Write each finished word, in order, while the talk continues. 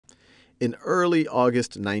In early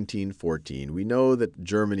August 1914, we know that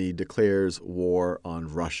Germany declares war on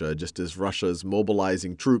Russia, just as Russia's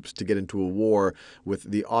mobilizing troops to get into a war with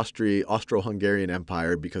the Austro-Hungarian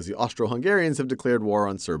Empire, because the Austro-Hungarians have declared war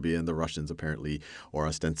on Serbia, and the Russians apparently, or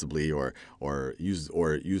ostensibly, or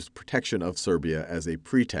used protection of Serbia as a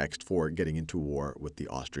pretext for getting into war with the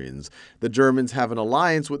Austrians. The Germans have an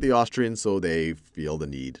alliance with the Austrians, so they feel the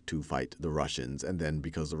need to fight the Russians, and then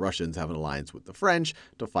because the Russians have an alliance with the French,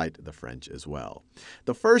 to fight the French as well.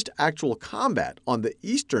 The first actual combat on the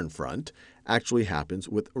Eastern Front actually happens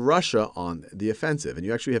with Russia on the offensive. And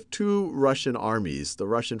you actually have two Russian armies, the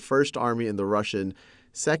Russian First Army and the Russian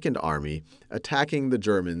Second Army, attacking the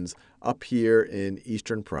Germans up here in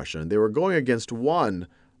Eastern Prussia. And they were going against one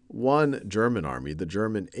German army, the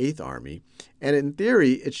German Eighth Army. And in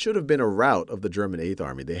theory, it should have been a rout of the German Eighth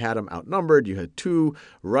Army. They had them outnumbered. You had two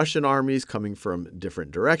Russian armies coming from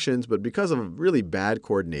different directions, but because of really bad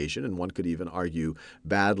coordination, and one could even argue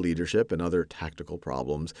bad leadership and other tactical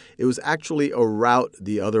problems, it was actually a rout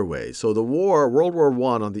the other way. So the war, World War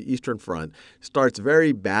I on the Eastern Front, starts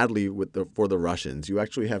very badly for the Russians. You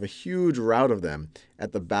actually have a huge rout of them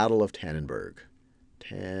at the Battle of Tannenberg.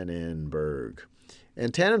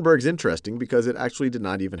 And Tannenberg's interesting because it actually did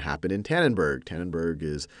not even happen in Tannenberg. Tannenberg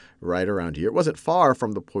is right around here. It wasn't far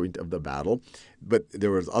from the point of the battle, but there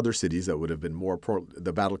was other cities that would have been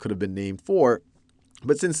the battle could have been named for.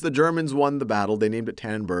 But since the Germans won the battle, they named it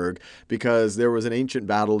Tannenberg because there was an ancient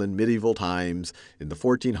battle in medieval times in the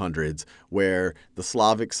 1400s where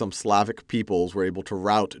some Slavic peoples were able to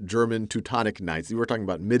rout German Teutonic knights. We were talking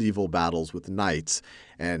about medieval battles with knights,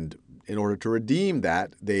 and in order to redeem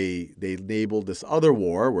that, they labeled this other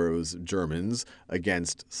war, where it was Germans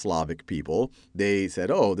against Slavic people. They said,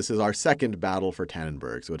 "Oh, this is our second battle for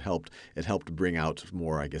Tannenberg." So it helped bring out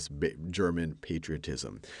more, I guess, German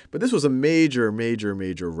patriotism. But this was a major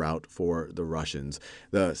rout for the Russians.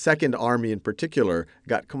 The Second Army in particular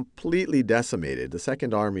got completely decimated.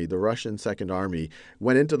 The Russian Second Army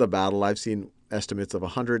went into the battle. I've seen estimates of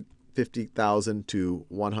 150,000 to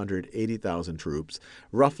 180,000 troops.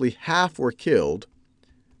 Roughly half were killed,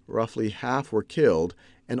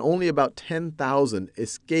 and only about 10,000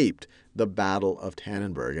 escaped the Battle of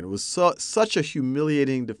Tannenberg. And it was such a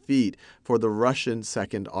humiliating defeat for the Russian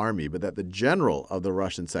Second Army, but that the general of the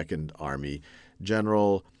Russian Second Army,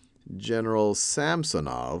 General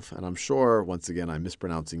Samsonov, and I'm sure, once again, I'm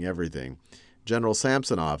mispronouncing everything, General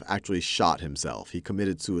Samsonov actually shot himself. He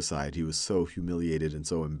committed suicide. He was so humiliated and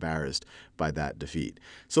so embarrassed by that defeat.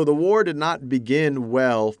 So the war did not begin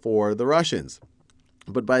well for the Russians.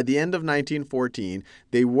 But by the end of 1914,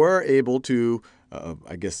 they were able to,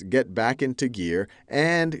 get back into gear,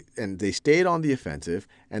 and they stayed on the offensive,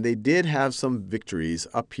 and they did have some victories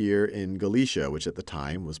up here in Galicia, which at the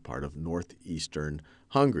time was part of northeastern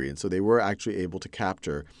Hungary. And so they were actually able to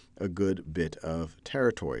capture a good bit of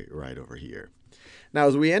territory right over here. Now,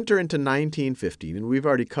 as we enter into 1915, and we've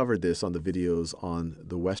already covered this on the videos on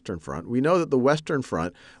the Western Front, we know that the Western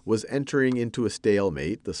Front was entering into a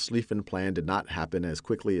stalemate. The Schlieffen Plan did not happen as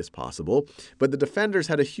quickly as possible, but the defenders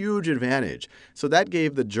had a huge advantage. So that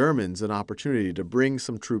gave the Germans an opportunity to bring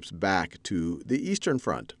some troops back to the Eastern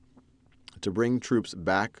Front.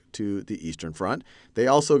 They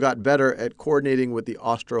also got better at coordinating with the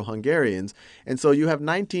Austro-Hungarians. And so you have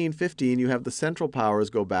 1915, you have the Central Powers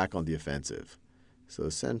go back on the offensive. So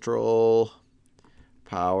Central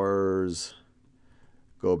Powers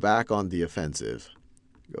go back on the offensive.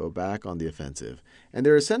 And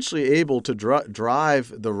they're essentially able to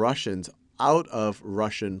drive the Russians out of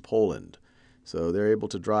Russian Poland. So they're able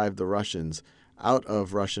to drive the Russians out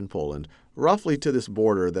of Russian Poland, roughly to this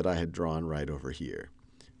border that I had drawn right over here.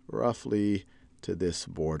 Roughly to this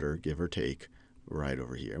border, give or take, right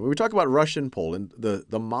over here. When we talk about Russian Poland,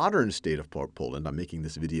 the modern state of Poland, I'm making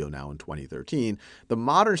this video now in 2013, the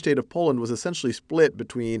modern state of Poland was essentially split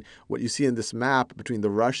between what you see in this map between the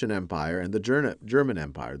Russian Empire and the German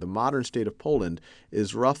Empire. The modern state of Poland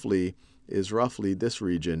is roughly this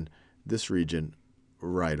region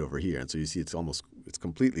right over here. And so you see it's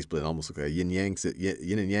completely split, almost like a yin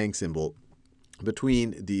and yang symbol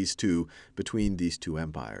between these two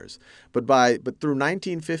empires. But through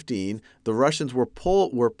 1915, the Russians were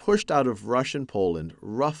pushed out of Russian Poland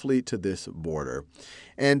roughly to this border.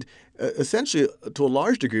 And essentially, to a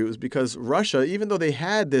large degree, it was because Russia, even though they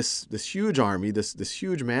had this huge army, this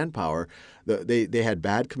huge manpower, they had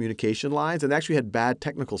bad communication lines and actually had bad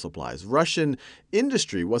technical supplies. Russian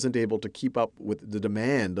industry wasn't able to keep up with the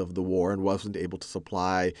demand of the war and wasn't able to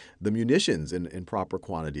supply the munitions in proper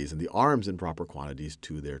quantities and the arms in proper quantities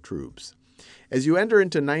to their troops. As you enter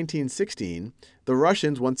into 1916, the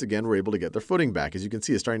Russians once again were able to get their footing back. As you can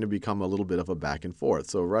see, it's starting to become a little bit of a back and forth.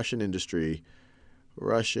 So Russian industry,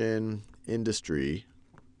 I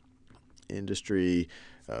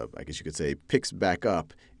guess you could say, picks back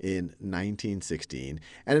up in 1916.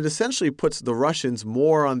 And it essentially puts the Russians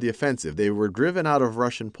more on the offensive. They were driven out of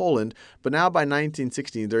Russian Poland, but now by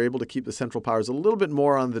 1916, they're able to keep the Central Powers a little bit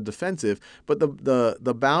more on the defensive. But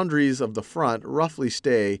the boundaries of the front roughly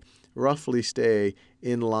stay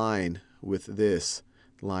in line with this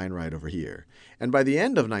line right over here. And by the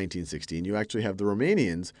end of 1916, you actually have the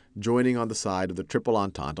Romanians joining on the side of the Triple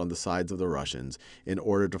Entente, on the sides of the Russians, in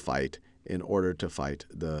order to fight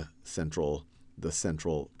the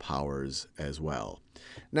Central Powers as well.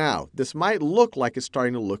 Now, this might look like it's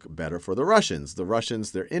starting to look better for the Russians. The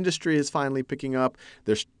Russians, their industry is finally picking up.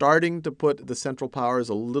 They're starting to put the Central Powers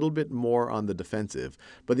a little bit more on the defensive.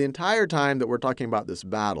 But the entire time that we're talking about this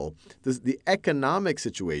battle, the economic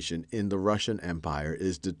situation in the Russian Empire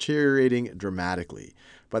is deteriorating dramatically.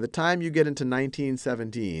 By the time you get into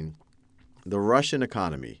 1917, the Russian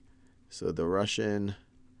economy,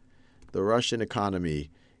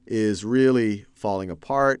 is really falling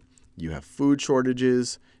apart. You have food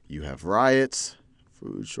shortages, you have riots,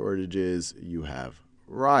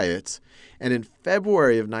 and in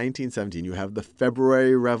February of 1917, you have the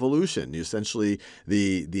February Revolution, essentially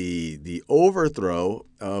the overthrow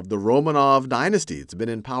of the Romanov dynasty. It's been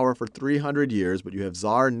in power for 300 years, but you have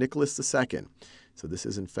Tsar Nicholas II. So this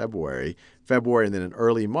is in February, and then in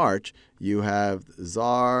early March, you have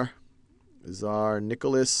Tsar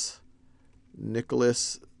Nicholas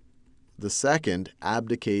II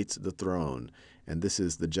abdicates the throne. And this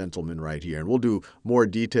is the gentleman right here. And we'll do more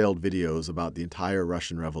detailed videos about the entire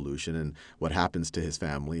Russian Revolution and what happens to his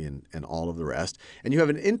family and all of the rest. And you have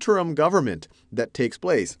an interim government that takes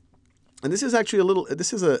place. And this is actually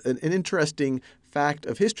an interesting fact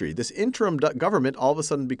of history. This interim government all of a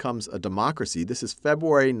sudden becomes a democracy. This is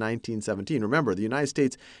February 1917. Remember, the United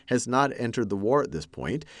States has not entered the war at this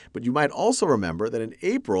point, but you might also remember that in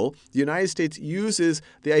April, the United States uses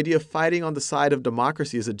the idea of fighting on the side of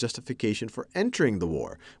democracy as a justification for entering the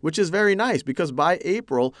war, which is very nice because by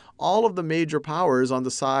April, all of the major powers on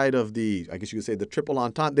the side of I guess you could say the Triple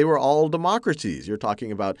Entente, they were all democracies. You're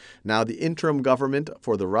talking about now the interim government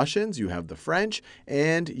for the Russians, you have the French,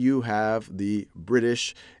 and you have the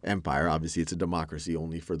British Empire. Obviously, it's a democracy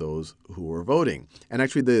only for those who were voting. And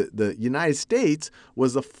actually, the United States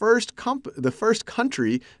was the first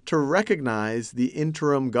country to recognize the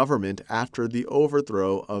interim government after the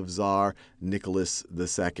overthrow of Tsar Nicholas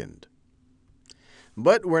II.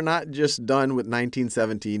 But we're not just done with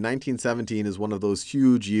 1917. 1917 is one of those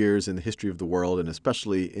huge years in the history of the world, and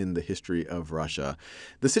especially in the history of Russia.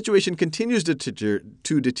 The situation continues to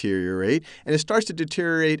deteriorate, and it starts to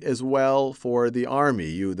deteriorate as well for the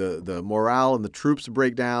army. The morale and the troops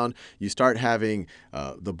break down. You start having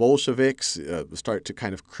the Bolsheviks start to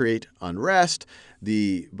kind of create unrest.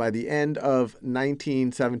 By the end of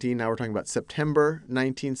 1917, now we're talking about September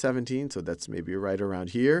 1917, so that's maybe right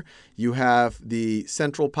around here, you have the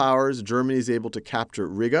Central Powers. Germany is able to capture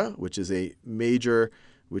Riga, which is a major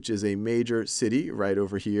city right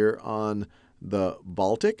over here on the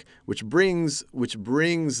Baltic, which brings the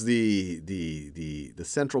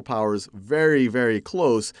Central Powers very, very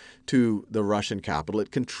close to the Russian capital.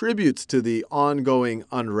 It contributes to the ongoing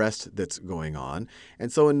unrest that's going on.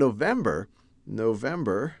 And so in November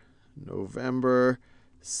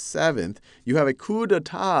 7th, you have a coup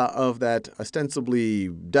d'etat of that ostensibly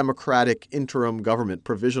democratic interim government,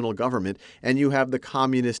 provisional government, and you have the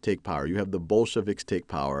communists take power. You have the Bolsheviks take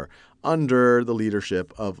power under the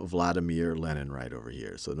leadership of Vladimir Lenin right over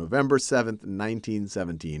here. So November 7th,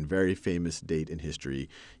 1917, very famous date in history,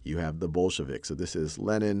 you have the Bolsheviks. So this is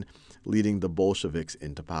Lenin leading the Bolsheviks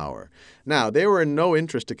into power. Now, they were in no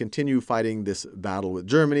interest to continue fighting this battle with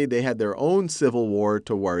Germany. They had their own civil war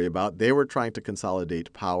to worry about. They were trying to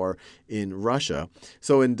consolidate power in Russia.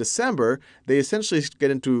 So in December, they essentially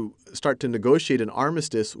start to negotiate an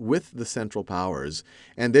armistice with the Central Powers.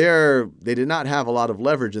 And they did not have a lot of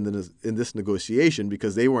leverage in this negotiation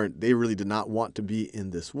because they really did not want to be in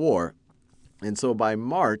this war. And so by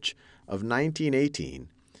March of 1918,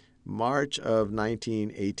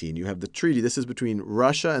 you have the treaty. This is between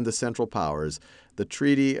Russia and the Central Powers, the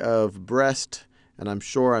Treaty of Brest, and I'm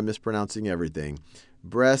sure I'm mispronouncing everything,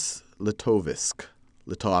 Brest-Litovsk.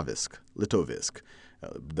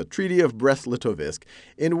 The Treaty of Brest-Litovsk,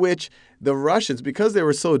 in which the Russians, because they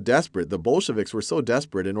were so desperate, the Bolsheviks were so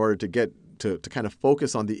desperate in order to get to kind of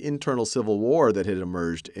focus on the internal civil war that had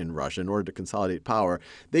emerged in Russia in order to consolidate power,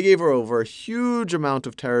 they gave over a huge amount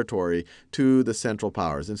of territory to the Central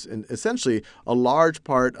Powers. And essentially, a large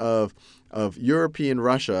part of European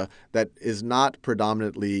Russia that is not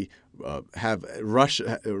predominantly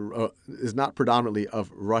is not predominantly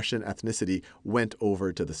of Russian ethnicity went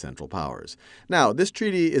over to the Central Powers. Now, this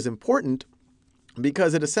treaty is important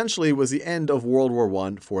because it essentially was the end of World War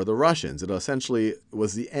I for the Russians. It essentially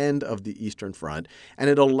was the end of the Eastern Front, and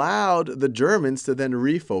it allowed the Germans to then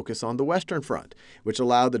refocus on the Western Front, which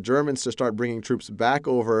allowed the Germans to start bringing troops back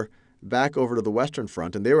over to the Western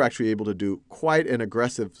Front, and they were actually able to do quite an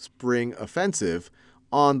aggressive spring offensive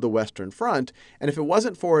on the Western Front. And if it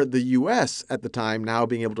wasn't for the U.S. at the time now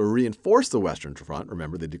being able to reinforce the Western Front,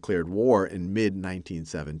 remember they declared war in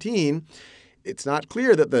mid-1917, it's not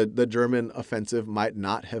clear that the German offensive might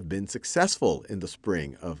not have been successful in the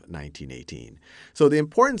spring of 1918. So the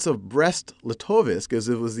importance of Brest-Litovsk is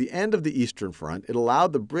it was the end of the Eastern Front. It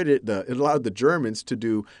allowed the Germans to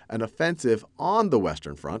do an offensive on the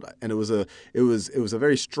Western Front, and it was a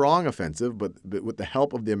very strong offensive, but with the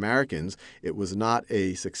help of the Americans, it was not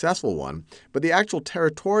a successful one. But the actual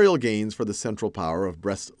territorial gains for the Central Power of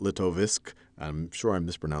Brest-Litovsk, I'm sure I'm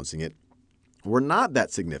mispronouncing it, were not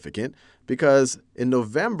that significant because in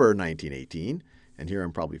November 1918, and here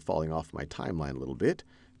I'm probably falling off my timeline a little bit,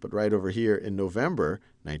 but right over here in November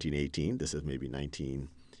 1918, this is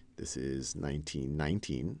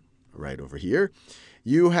 1919, right over here,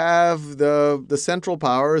 you have the Central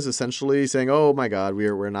Powers essentially saying, oh my God,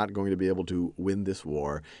 we're not going to be able to win this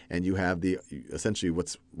war. And you have essentially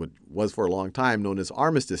what was for a long time known as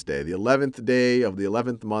Armistice Day, the 11th day of the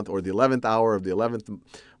 11th month, or the 11th hour of the 11th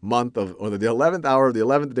month or the 11th hour of the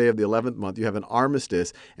 11th day of the 11th month. You have an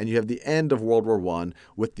armistice, and you have the end of World War I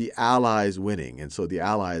with the Allies winning. And so the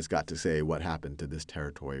Allies got to say what happened to this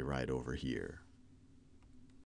territory right over here.